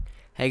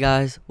Hey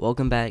guys,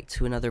 welcome back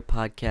to another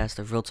podcast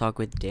of Real Talk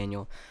with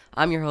Daniel.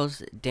 I'm your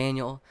host,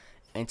 Daniel,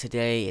 and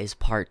today is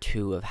part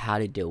 2 of how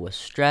to deal with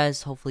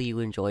stress. Hopefully, you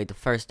enjoyed the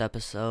first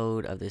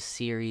episode of this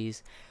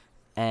series.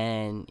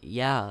 And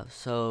yeah,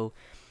 so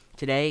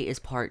today is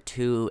part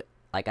 2,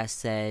 like I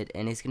said,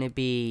 and it's going to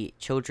be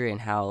children,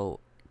 how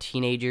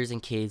teenagers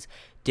and kids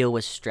deal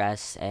with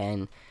stress,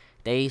 and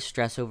they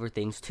stress over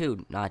things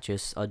too, not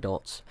just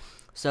adults.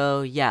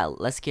 So, yeah,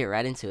 let's get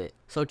right into it.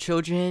 So,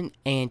 children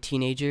and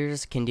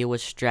teenagers can deal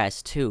with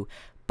stress too,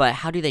 but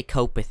how do they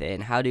cope with it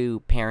and how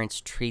do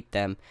parents treat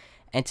them?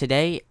 And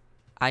today,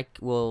 I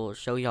will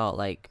show y'all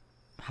like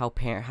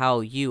how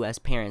you as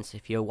parents,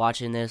 if you're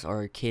watching this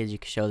or kids, you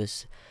can show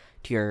this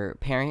to your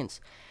parents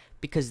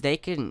because they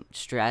can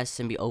stress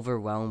and be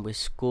overwhelmed with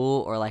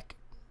school or like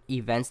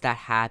events that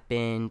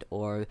happened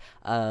or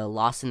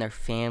loss in their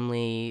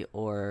family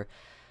or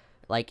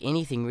like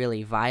anything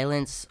really,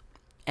 violence.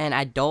 And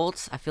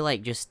adults, I feel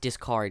like just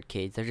discard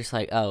kids. They're just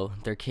like, oh,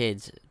 they're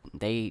kids.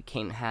 They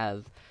can't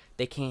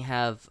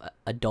have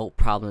adult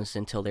problems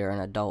until they're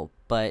an adult.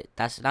 But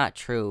that's not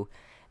true.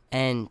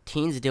 And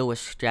teens deal with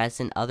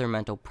stress and other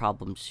mental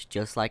problems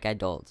just like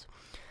adults.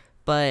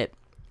 But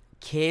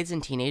kids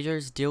and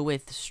teenagers deal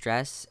with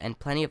stress and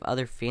plenty of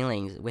other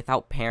feelings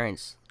without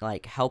parents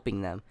like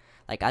helping them.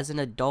 Like as an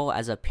adult,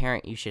 as a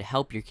parent, you should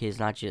help your kids,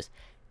 not just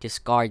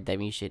discard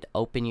them. You should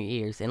open your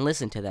ears and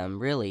listen to them,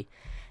 really.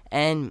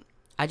 And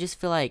I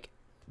just feel like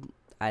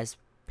as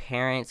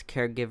parents,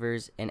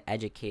 caregivers, and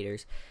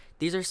educators,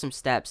 these are some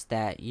steps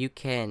that you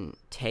can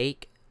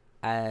take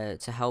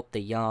to help the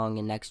young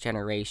and next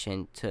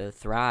generation to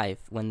thrive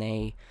when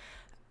they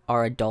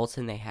are adults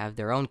and they have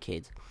their own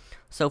kids.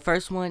 So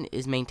first one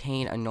is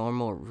maintain a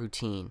normal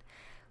routine.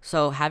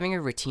 So having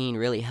a routine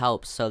really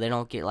helps so they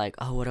don't get like,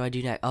 oh, what do I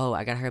do next? Oh,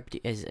 I gotta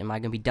hurry up. Am I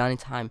gonna be done in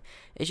time?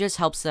 It just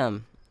helps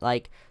them.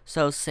 Like,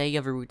 so say you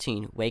have a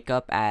routine. Wake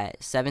up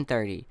at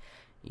 7:30.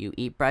 You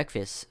eat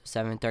breakfast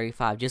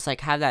 7:35. Just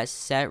like have that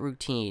set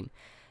routine.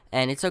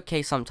 And it's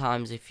okay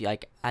sometimes if you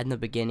like in the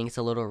beginning it's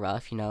a little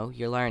rough,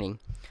 you're learning.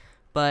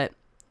 But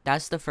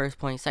that's the first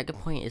point. Second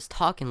point is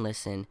talk and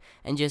listen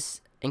and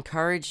just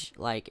encourage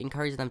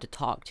them to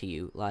talk to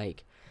you.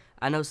 Like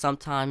I know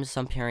sometimes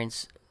some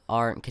parents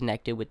aren't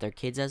connected with their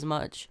kids as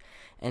much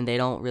and they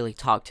don't really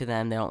talk to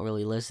them, they don't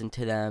really listen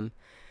to them.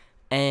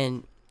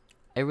 And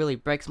it really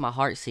breaks my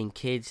heart seeing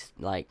kids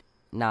like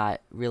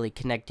not really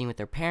connecting with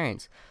their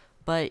parents.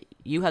 But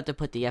you have to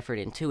put the effort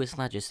in too. It's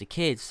not just the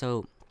kids.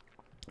 So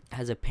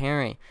as a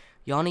parent,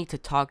 y'all need to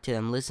talk to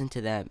them, listen to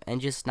them, and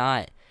just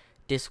not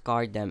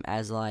discard them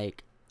as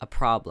like a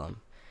problem.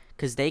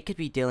 Because they could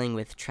be dealing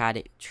with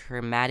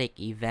traumatic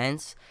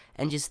events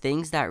and just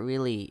things that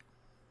really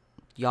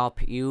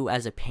you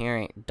as a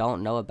parent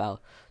don't know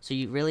about. So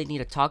you really need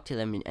to talk to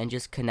them and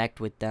just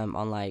connect with them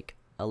on like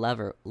a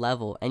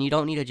level. And you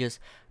don't need to just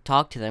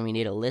talk to them. You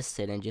need to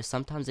listen. And just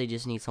sometimes they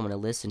just need someone to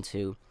listen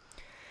to.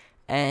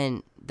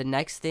 And the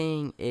next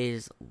thing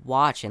is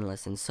watch and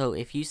listen. So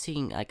if you see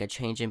like a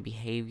change in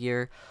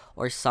behavior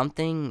or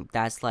something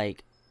that's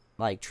like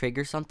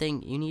trigger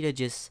something, you need to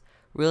just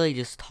really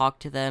just talk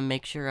to them,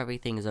 make sure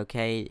everything is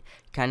okay.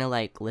 Kind of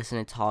like listen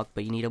and talk,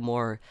 but you need to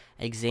more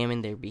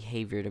examine their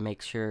behavior to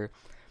make sure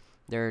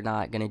they're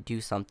not going to do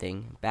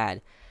something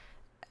bad.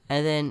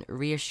 And then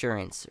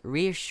reassurance.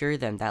 Reassure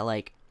them that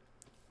like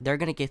they're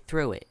going to get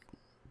through it.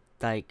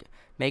 Like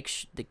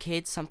the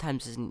kids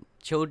sometimes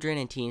children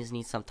and teens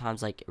need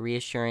sometimes like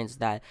reassurance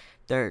that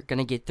they're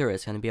gonna get through it.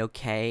 It's gonna be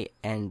okay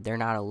and they're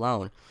not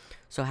alone.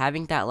 So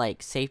having that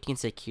like safety and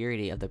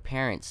security of the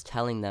parents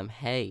telling them,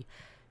 hey,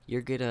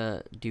 you're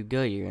gonna do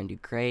good, you're gonna do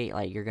great,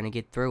 like you're gonna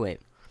get through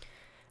it.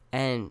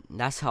 And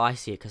that's how I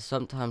see it, because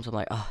sometimes I'm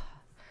like, oh,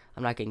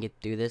 I'm not gonna get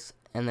through this.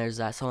 And there's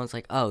that someone's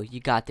like, oh,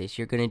 you got this,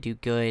 you're gonna do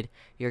good,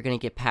 you're gonna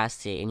get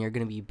past it, and you're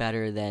gonna be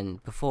better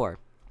than before.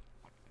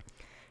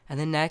 And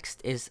then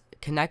next is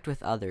connect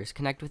with others,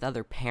 connect with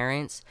other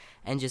parents,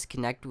 and just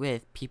connect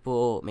with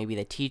people, maybe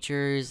the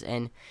teachers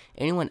and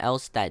anyone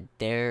else that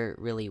they're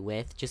really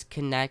with. Just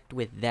connect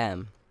with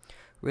them.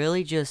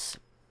 Really just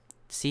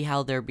see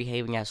how they're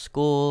behaving at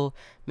school.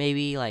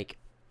 Maybe like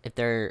if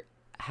they're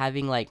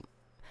having like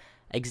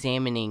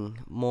examining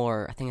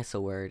more, I think that's the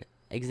word,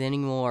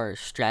 examining more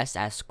stress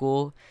at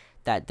school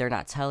that they're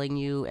not telling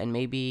you. And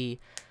maybe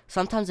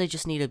sometimes they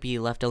just need to be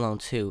left alone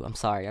too. I'm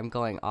sorry, I'm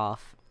going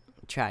off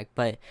track,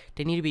 but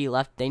they need to be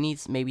left. They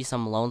need maybe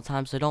some alone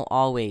time, so don't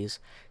always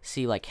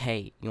see like,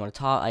 hey, you want to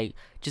talk. Like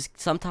just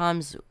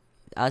sometimes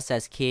us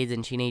as kids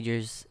and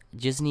teenagers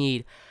just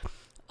need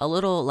a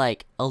little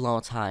like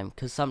alone time,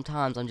 because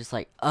sometimes I'm just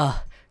like,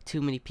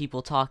 too many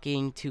people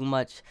talking, too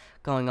much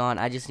going on,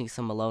 I just need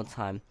some alone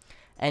time.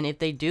 And if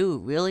they do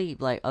really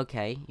like,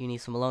 okay, you need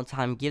some alone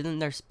time, give them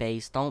their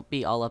space, don't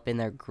be all up in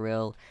their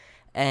grill.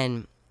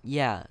 And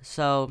yeah,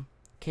 so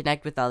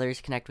connect with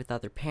others, connect with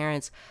other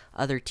parents,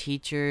 other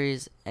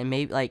teachers, and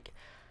maybe like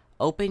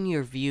open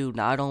your view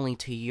not only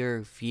to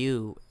your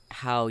view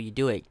how you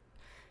do it.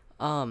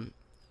 um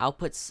I'll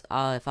put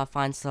if I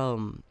find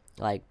some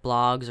like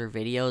blogs or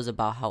videos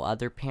about how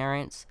other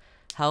parents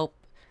help,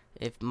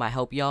 It might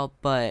help y'all,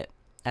 but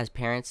as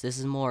parents, this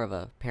is more of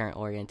a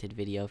parent-oriented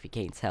video, if you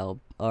can't tell,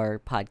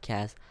 or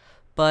podcast.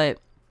 But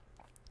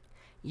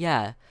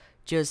yeah,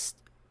 just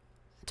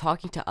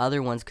talking to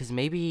other ones, because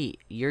maybe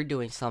you're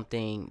doing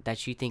something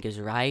that you think is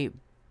right,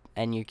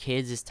 and your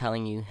kids is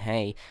telling you,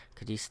 hey,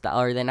 could you stop?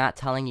 Or they're not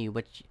telling you,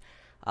 but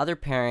other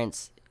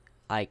parents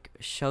like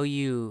show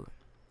you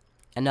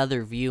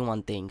another view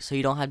on things, so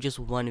you don't have just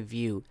one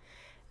view.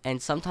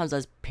 And sometimes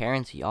as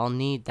parents, y'all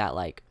need that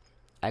like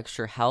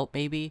extra help,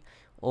 maybe,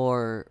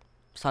 or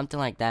something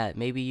like that.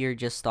 Maybe you're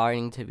just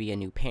starting to be a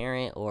new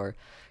parent, or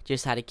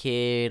just had a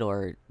kid,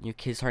 or your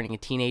kid's turning a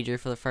teenager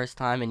for the first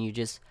time, and you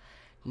just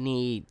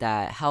need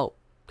that help,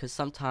 because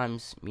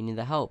sometimes you need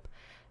the help.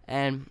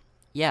 And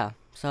yeah,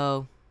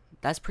 so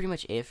that's pretty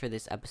much it for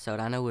this episode.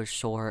 I know we're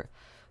short,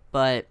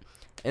 but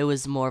it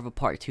was more of a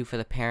part two for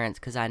the parents,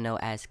 because I know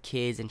as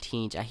kids and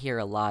teens, I hear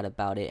a lot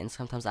about it, and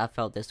sometimes I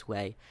felt this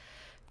way,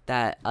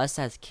 that us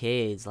as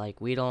kids, like,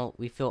 we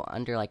feel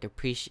under like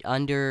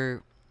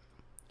under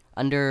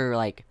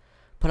like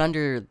put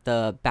under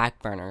the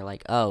back burner,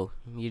 like, oh,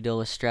 you deal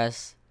with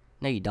stress.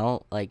 No, you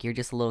don't. Like, you're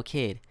just a little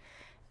kid.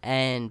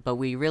 And but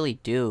we really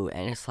do,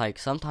 and it's like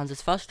sometimes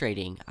it's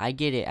frustrating. I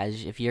get it.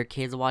 As if your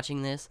kids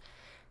watching this,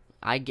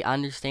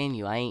 understand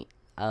you. I ain't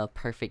a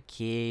perfect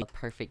kid.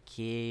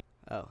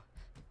 Oh,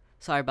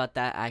 sorry about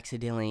that. I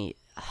accidentally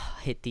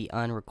hit the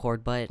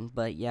unrecord button.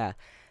 But yeah,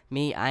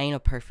 me, I ain't a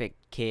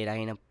perfect kid. I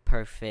ain't a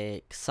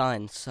perfect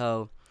son.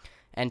 So,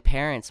 and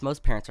parents,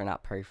 most parents are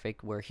not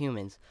perfect. We're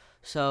humans.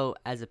 So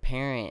as a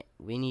parent,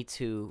 we need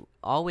to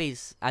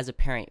always, as a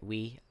parent,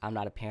 I'm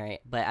not a parent,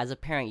 but as a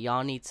parent,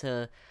 y'all need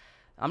to,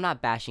 I'm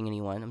not bashing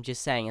anyone. I'm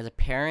just saying, as a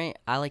parent,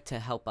 I like to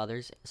help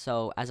others.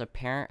 So as a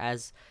parent,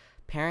 as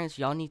parents,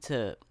 y'all need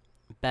to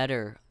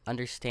better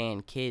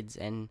understand kids,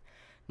 and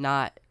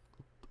not,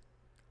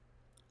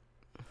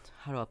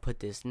 how do I put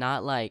this?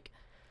 Not like,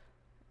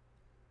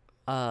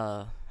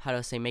 how do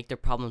I say, make their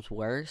problems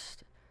worse,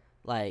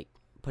 like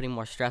putting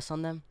more stress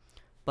on them.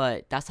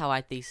 But that's how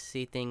I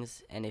see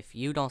things. And if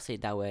you don't see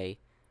it that way,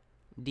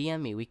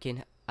 DM me.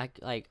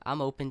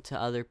 I'm open to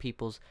other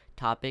people's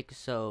topics.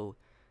 So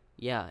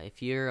yeah,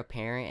 if you're a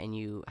parent and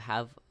you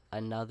have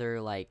another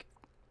like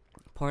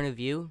point of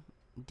view,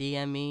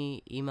 DM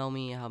me, email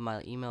me. I have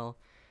my email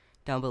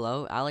down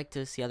below. I like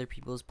to see other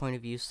people's point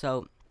of view.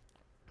 So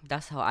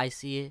that's how I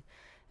see it.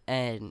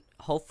 And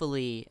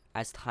hopefully,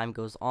 as time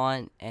goes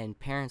on and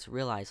parents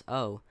realize,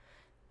 oh,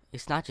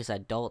 it's not just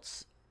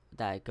adults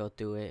that go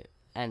through it,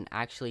 and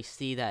actually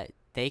see that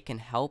they can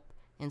help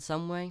in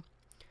some way.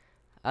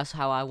 That's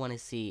how I want to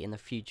see in the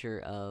future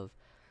of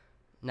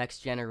next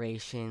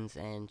generations,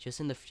 and just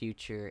in the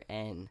future.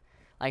 And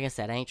like I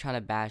said, I ain't trying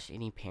to bash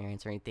any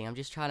parents or anything. I'm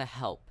just trying to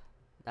help.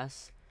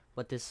 That's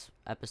what this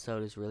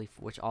episode is really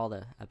for, which all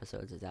the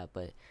episodes is at.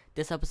 But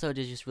this episode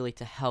is just really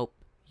to help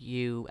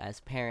you as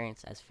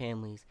parents, as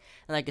families.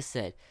 And like I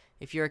said,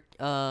 if you're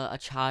a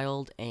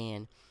child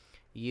and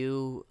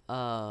you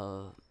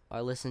are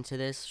listening to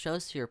this, show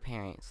this to your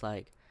parents.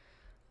 Like,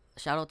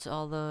 shout out to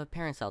all the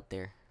parents out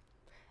there.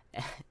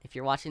 If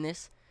you're watching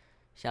this,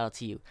 shout out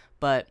to you.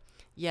 But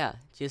yeah,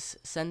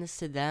 just send this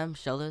to them,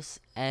 show this,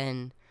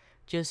 and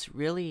just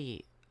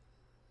really,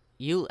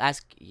 you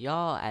ask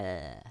y'all.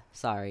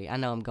 Sorry, I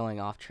know I'm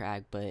going off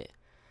track, but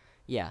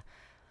yeah.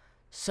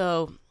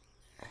 So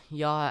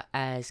y'all,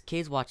 as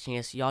kids watching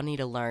this, y'all need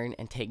to learn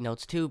and take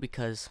notes too,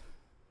 because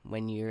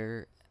when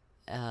you're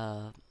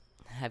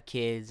have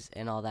kids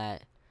and all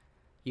that,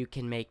 you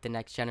can make the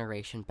next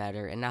generation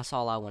better, and that's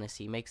all I want to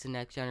see. Makes the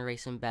next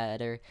generation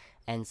better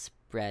and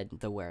spread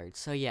the word.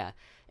 So yeah,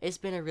 it's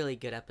been a really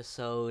good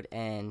episode,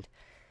 and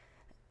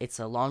it's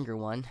a longer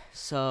one.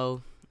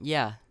 So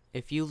yeah,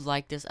 if you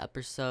like this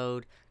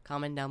episode,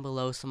 comment down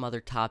below some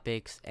other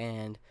topics.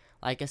 And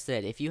like I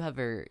said, if you have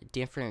a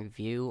different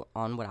view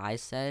on what I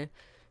said,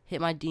 hit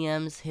my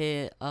DMs,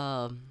 hit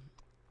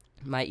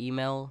my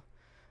email.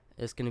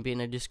 It's gonna be in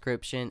the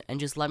description, and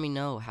just let me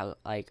know how,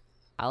 like,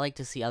 I like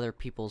to see other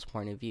people's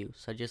point of view.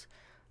 So just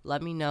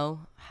let me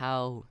know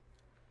how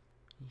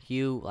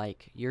you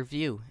like your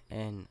view,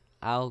 and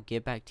I'll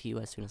get back to you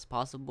as soon as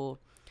possible.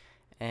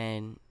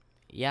 And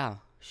yeah,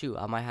 shoot,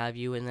 I might have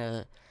you in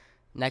the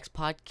next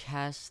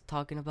podcast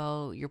talking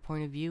about your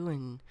point of view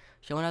and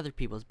showing other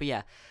people's. But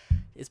yeah,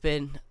 it's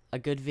been a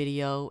good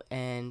video,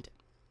 and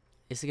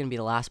this is going to be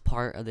the last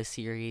part of the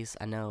series.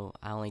 I know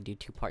I only do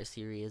 2-part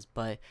series,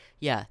 but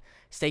yeah,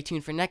 stay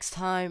tuned for next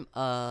time.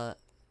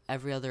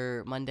 Every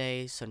other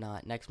Monday, so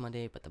not next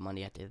Monday, but the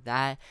Monday after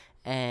that.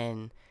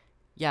 And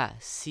yeah,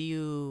 see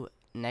you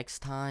next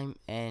time,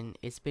 and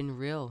it's been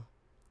real.